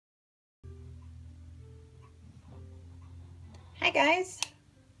Hi, guys.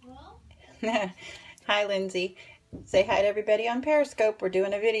 Hi, Lindsay. Say hi to everybody on Periscope. We're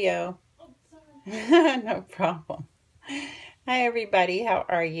doing a video. No problem. Hi, everybody. How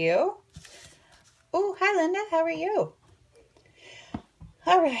are you? Oh, hi, Linda. How are you?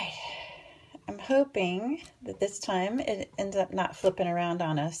 All right. I'm hoping that this time it ends up not flipping around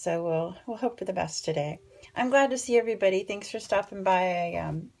on us, so we'll hope for the best today. I'm glad to see everybody. Thanks for stopping by.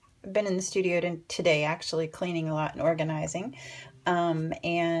 I've been in the studio today, actually cleaning a lot and organizing.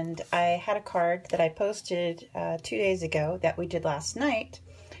 And I had a card that I posted 2 days ago that we did last night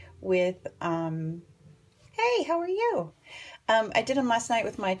with, hey, how are you? I did them last night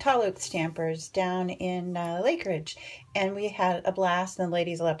with my tall oak stampers down in Lake Ridge, and we had a blast and the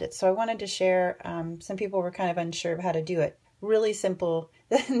ladies loved it. So I wanted to share, some people were kind of unsure of how to do it. Really simple.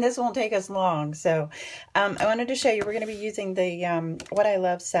 This won't take us long. So I wanted to show you, we're going to be using the What I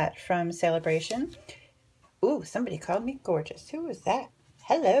Love set from Celebration. Ooh, somebody called me gorgeous. Who was that?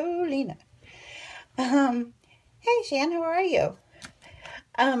 Hello, Lena. Hey, Shan, how are you?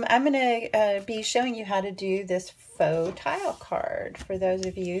 I'm going to be showing you how to do this faux tile card for those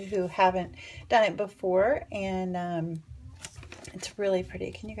of you who haven't done it before. And it's really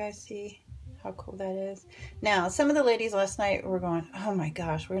pretty. Can you guys see how cool that is? Now, some of the ladies last night were going, oh my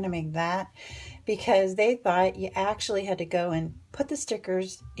gosh, we're going to make that, because they thought you actually had to go and put the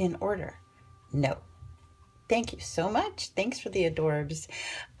stickers in order. No. Thank you so much. Thanks for the adorbs.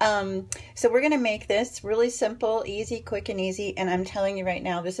 So we're going to make this really simple, easy, quick and easy. And I'm telling you right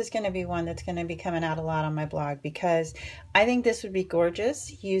now, this is going to be one that's going to be coming out a lot on my blog, because I think this would be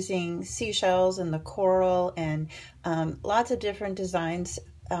gorgeous using seashells and the coral and lots of different designs,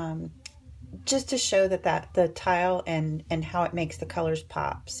 just to show that the tile and how it makes the colors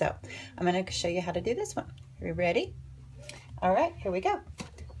pop. So I'm going to show you how to do this one. Are you ready? All right, here we go.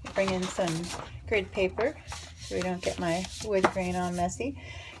 Bring in some grid paper so we don't get my wood grain all messy.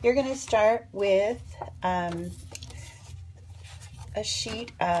 You're going to start with a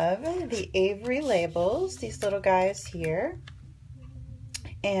sheet of the Avery labels, these little guys here.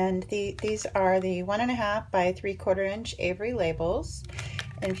 And these are the 1.5 by 3/4 inch Avery labels.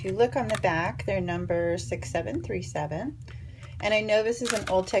 And if you look on the back, they're number 6737. And I know this is an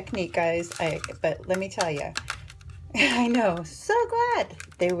old technique, guys, but let me tell you, I know, so glad.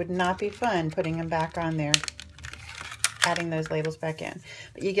 They would not be fun putting them back on there, adding those labels back in.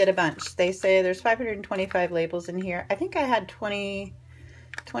 But you get a bunch. They say there's 525 labels in here. I think I had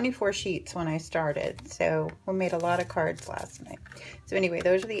 24 sheets when I started, so we made a lot of cards last night. So anyway,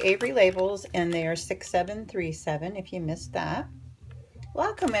 those are the Avery labels, and they are 6737 if you missed that.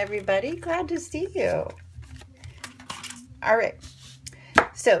 Welcome, everybody. Glad to see you. All right.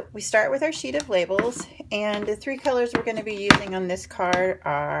 So we start with our sheet of labels, and the 3 colors we're going to be using on this card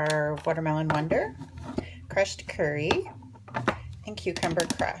are Watermelon Wonder, Crushed Curry, and Cucumber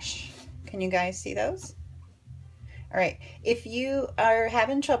Crush. Can you guys see those? All right. If you are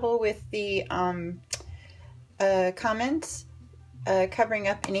having trouble with the comments covering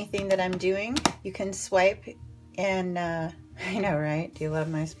up anything that I'm doing, you can swipe and I know, right? Do you love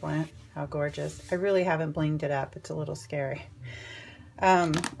my splint? How gorgeous. I really haven't blinged it up. It's a little scary.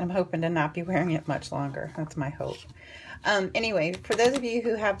 I'm hoping to not be wearing it much longer. That's my hope. Anyway, for those of you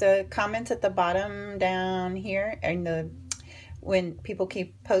who have the comments at the bottom down here, and when people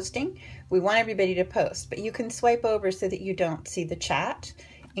keep posting, we want everybody to post, but you can swipe over so that you don't see the chat,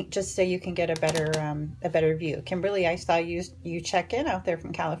 just so you can get a better view. Kimberly, I saw you check in out there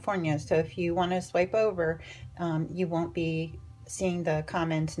from California, so if you want to swipe over, you won't be seeing the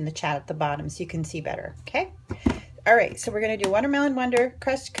comments in the chat at the bottom, so you can see better. Okay. All right, so we're going to do Watermelon Wonder,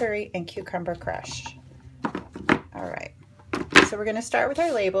 Crushed Curry, and Cucumber Crush. All right, so we're going to start with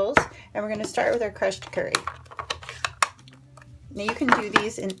our labels, and we're going to start with our Crushed Curry. Now you can do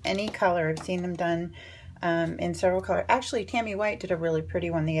these in any color. I've seen them done in several colors. Actually, Tammy White did a really pretty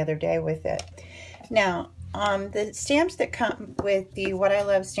one the other day with it. Now, the stamps that come with the What I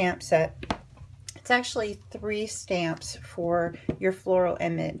Love stamp set, it's actually 3 stamps for your floral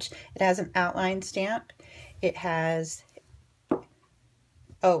image. It has an outline stamp. It has,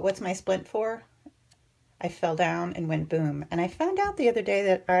 oh, what's my splint for? I fell down and went boom. And I found out the other day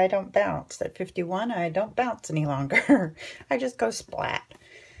that I don't bounce. At 51, I don't bounce any longer. I just go splat.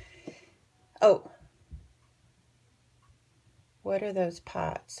 Oh, what are those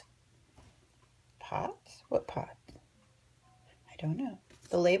pots? Pots? What pots? I don't know.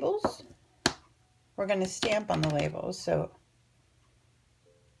 The labels? We're going to stamp on the labels, so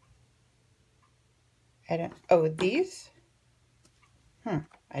I don't, oh, these?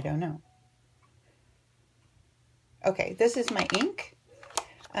 I don't know. Okay, this is my ink.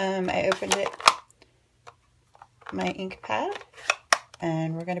 I opened it my ink pad,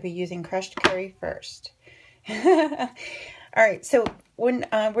 and we're going to be using crushed curry first. All right, so when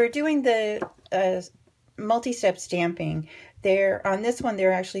we're doing the multi-step stamping, on this one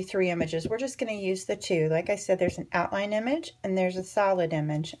there are actually 3 images. We're just going to use the 2. Like I said, there's an outline image and there's a solid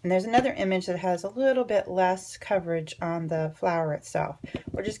image, and there's another image that has a little bit less coverage on the flower itself.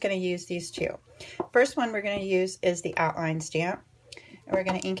 We're just going to use these 2. First one we're going to use is the outline stamp, and we're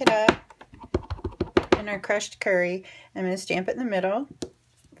going to ink it up in our crushed curry. I'm going to stamp it in the middle,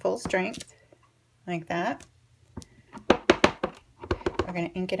 full strength, like that. We're going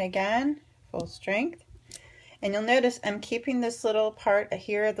to ink it again, full strength. And you'll notice I'm keeping this little part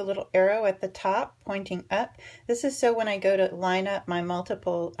here, the little arrow at the top pointing up. This is so when I go to line up my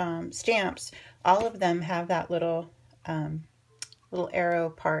multiple stamps, all of them have that little arrow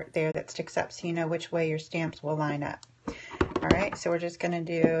part there that sticks up, so you know which way your stamps will line up. All right, so we're just going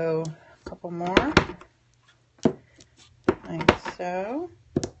to do a couple more, like so,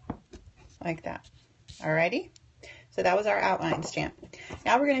 like that. Alrighty, so that was our outline stamp.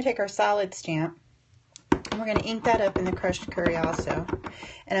 Now we're going to take our solid stamp, and we're going to ink that up in the crushed curry also,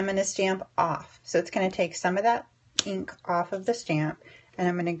 and I'm going to stamp off. So it's going to take some of that ink off of the stamp, and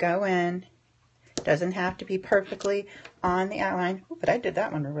I'm going to go in. Doesn't have to be perfectly on the outline. Ooh, but I did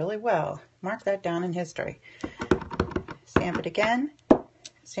that one really well. Mark that down in history. Stamp it again,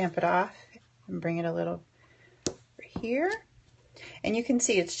 stamp it off, and bring it a little over here. And you can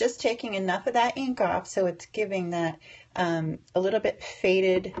see it's just taking enough of that ink off, so it's giving that a little bit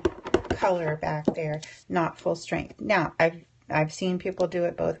faded color back there, not full strength. Now, I've seen people do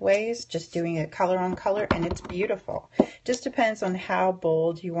it both ways, just doing it color on color, and it's beautiful. Just depends on how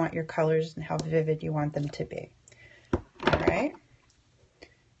bold you want your colors and how vivid you want them to be. All right,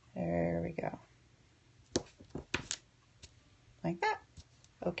 there we go. Like that.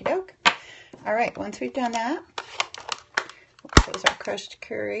 Okie doke. All right, once we've done that, we'll close our crushed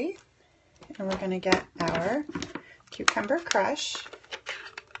curry, and we're going to get our cucumber crush,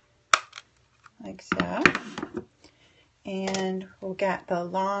 like so. And we'll get the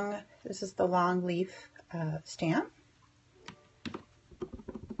long, this is the long leaf stamp,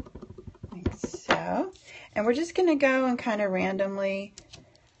 like so. And we're just going to go and kind of randomly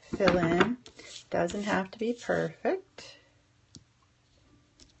fill in. Doesn't have to be perfect.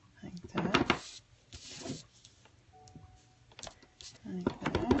 Like that. Like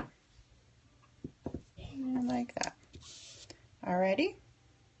that. And like that. Alrighty.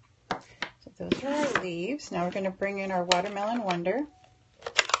 So those are our leaves. Now we're going to bring in our Watermelon Wonder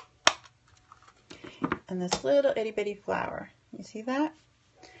and this little itty bitty flower. You see that?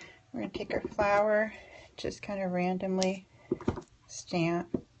 We're going to take our flower, just kind of randomly stamp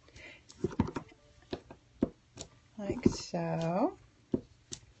like so.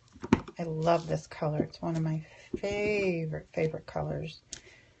 I love this color. It's one of my favorite colors.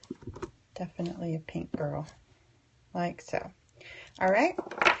 Definitely a pink girl, like so. All right,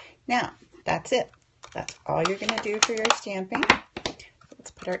 now that's it. That's all you're going to do for your stamping.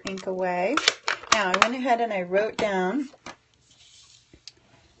 Let's put our ink away. Now I went ahead and I wrote down.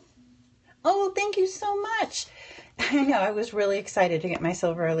 Oh, thank you so much. I know, I was really excited to get my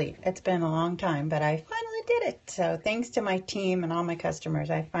silver leaf. It's been a long time, but I finally did it. So thanks to my team and all my customers,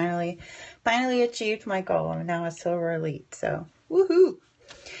 I finally achieved my goal. I'm now a silver elite. So woohoo!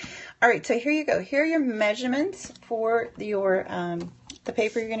 All right, so here you go. Here are your measurements for your the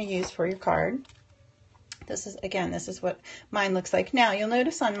paper you're going to use for your card. This is what mine looks like. Now, you'll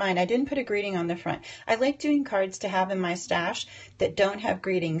notice on mine, I didn't put a greeting on the front. I like doing cards to have in my stash that don't have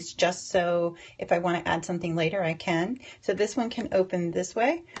greetings, just so if I want to add something later, I can. So this one can open this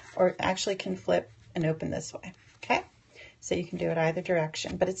way, or actually can flip and open this way, okay? So you can do it either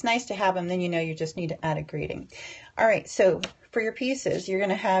direction, but it's nice to have them, then you know you just need to add a greeting. All right, so for your pieces, you're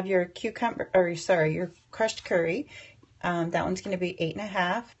gonna have your your crushed curry. That one's going to be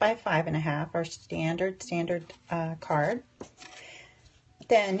 8.5 by 5.5, our standard card.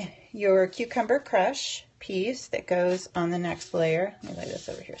 Then your cucumber crush piece that goes on the next layer. Let me lay this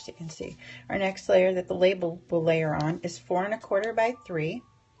over here so you can see. Our next layer that the label will layer on is 4.25 by 3.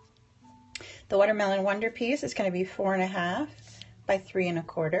 The Watermelon Wonder piece is going to be 4.5 by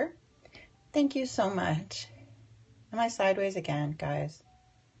 3.25. Thank you so much. Am I sideways again, guys?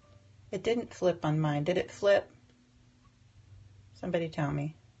 It didn't flip on mine. Did it flip? Somebody tell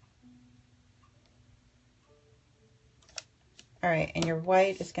me. All right, and your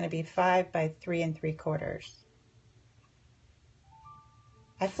white is going to be 5 by 3.75.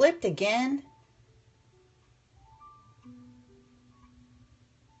 I flipped again.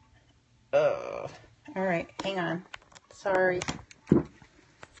 Oh, all right, hang on. Sorry.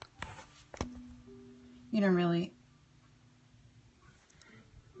 You don't really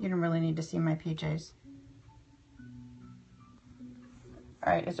need to see my PJs.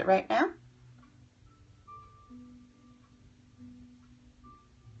 All right, is it right now?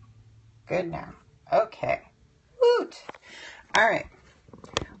 Good now. Okay. Woot. All right.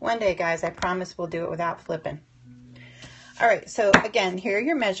 One day, guys, I promise we'll do it without flipping. All right, so again, here are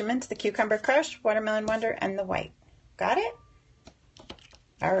your measurements: the Cucumber Crush, Watermelon Wonder, and the white. Got it?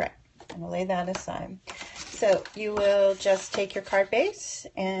 All right, I'm gonna lay that aside. So you will just take your card base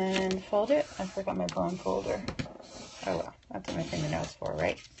and fold it. I forgot my bone folder. Oh well, that's what my fingernails for,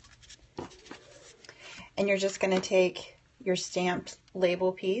 right? And you're just gonna take your stamped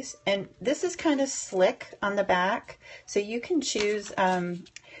label piece, and this is kind of slick on the back, so you can choose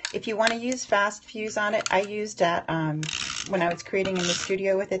if you want to use fast fuse on it. I used that when I was creating in the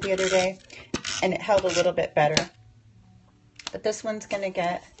studio with it the other day, and it held a little bit better. But this one's gonna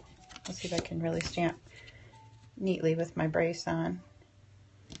get, let's see if I can really stamp neatly with my brace on.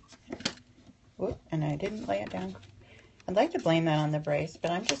 Whoop, and I didn't lay it down. I'd like to blame that on the brace,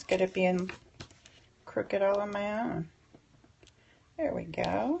 but I'm just good at being crooked all on my own. There we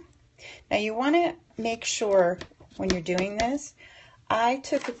go. Now you want to make sure when you're doing this, I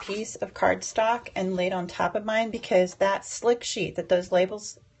took a piece of cardstock and laid on top of mine, because that slick sheet that those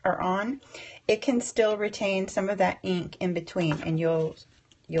labels are on, it can still retain some of that ink in between, and you'll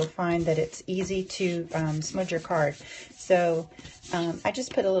find that it's easy to smudge your card. So I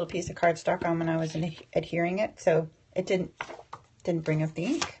just put a little piece of cardstock on when I was adhering it, so it didn't bring up the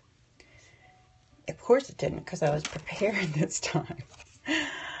ink. Of course it didn't, because I was prepared this time.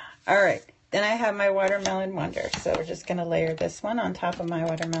 All right, then I have my Watermelon Wonder. So we're just going to layer this one on top of my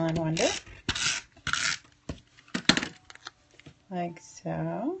Watermelon Wonder. Like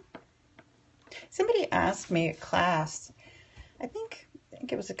so. Somebody asked me at class, I think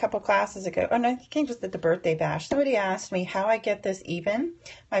it was a couple classes ago, oh no, I think it was at the birthday bash. Somebody asked me how I get this even,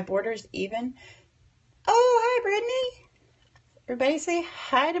 my borders even. Oh, hi Brittany. Everybody say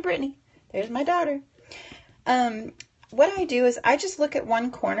hi to Brittany. There's my daughter. What I do is I just look at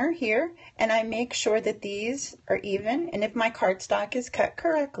one corner here and I make sure that these are even. And if my cardstock is cut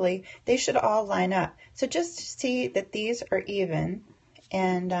correctly, they should all line up. So just see that these are even,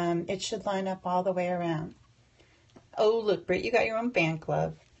 and it should line up all the way around. Oh, look, Britt, you got your own fan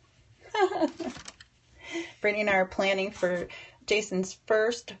club. Brittany and I are planning for Jason's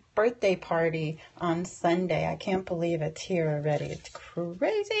first birthday party on Sunday. I can't believe it's here already. It's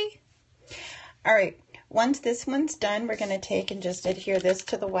crazy. All right, once this one's done, we're going to take and just adhere this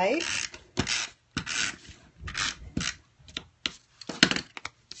to the white.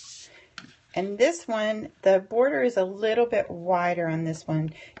 And this one, the border is a little bit wider on this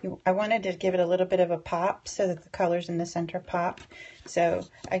one. I wanted to give it a little bit of a pop so that the colors in the center pop. So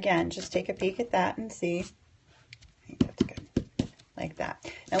again, just take a peek at that and see. I think that's good, like that.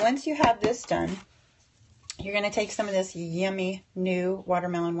 Now once you have this done, you're going to take some of this yummy new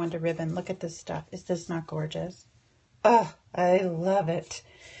Watermelon Wonder ribbon. Look at this stuff. Is this not gorgeous? Oh, I love it.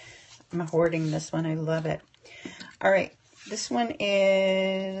 I'm hoarding this one. I love it. All right. This one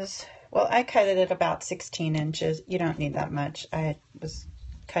is, well, I cut it at about 16 inches. You don't need that much. I was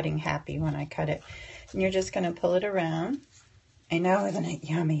cutting happy when I cut it. And you're just going to pull it around. I know, isn't it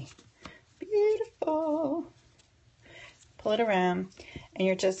yummy? Beautiful. Pull it around. And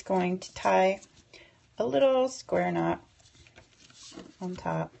you're just going to tie a little square knot on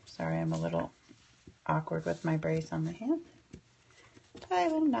top. Sorry, I'm a little awkward with my brace on my hand. Tie a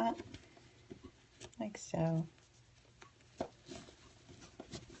little knot, like so.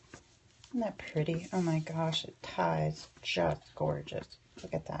 Isn't that pretty? Oh my gosh, it ties just gorgeous.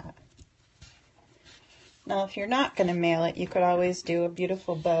 Look at that. Now, if you're not going to mail it, you could always do a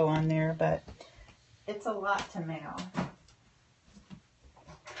beautiful bow on there, but it's a lot to mail.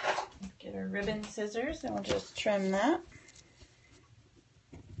 Get our ribbon scissors and we'll just trim that,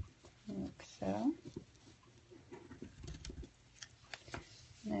 like so,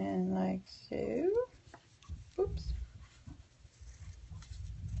 and like so. Oops.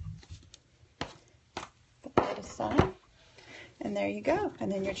 Put that aside, and there you go.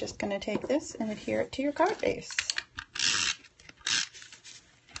 And then you're just going to take this and adhere it to your card base.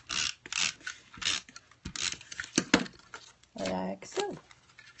 Like so.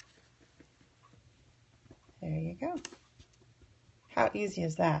 There you go. How easy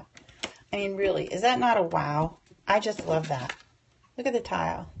is that? I mean, really, is that not a wow? I just love that. Look at the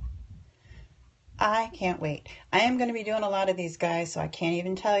tile. I can't wait. I am going to be doing a lot of these, guys, so I can't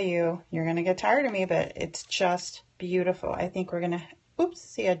even tell you. You're going to get tired of me, but it's just beautiful. I think we're going to, oops,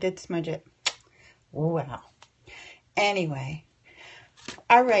 see, I did smudge it. Wow. Anyway,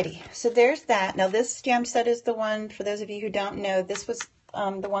 alrighty, so there's that. Now this stamp set is the one, for those of you who don't know, this was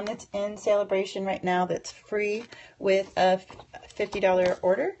the one that's in Celebration right now that's free with a $50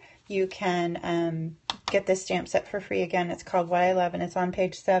 order. You can get this stamp set for free. Again, it's called What I Love, and it's on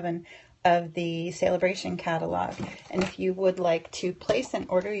page 7 of the Celebration catalog. And if you would like to place an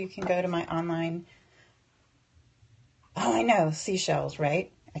order, you can go to my online, oh I know, seashells,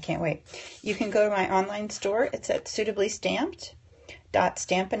 right? I can't wait. You can go to my online store. It's at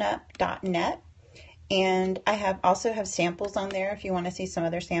suitablystamped.stampinup.net. And I also have samples on there if you want to see some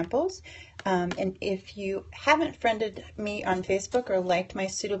other samples. And if you haven't friended me on Facebook or liked my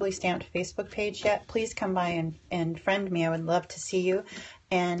Suitably Stamped Facebook page yet, please come by and friend me. I would love to see you.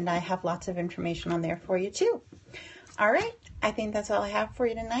 And I have lots of information on there for you too. All right, I think that's all I have for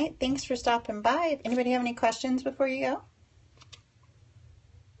you tonight. Thanks for stopping by. Anybody have any questions before you go?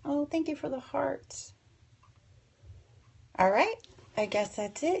 Oh, thank you for the hearts. All right. I guess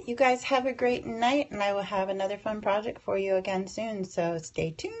that's it. You guys have a great night, and I will have another fun project for you again soon, so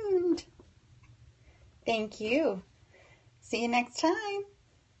stay tuned. Thank you. See you next time.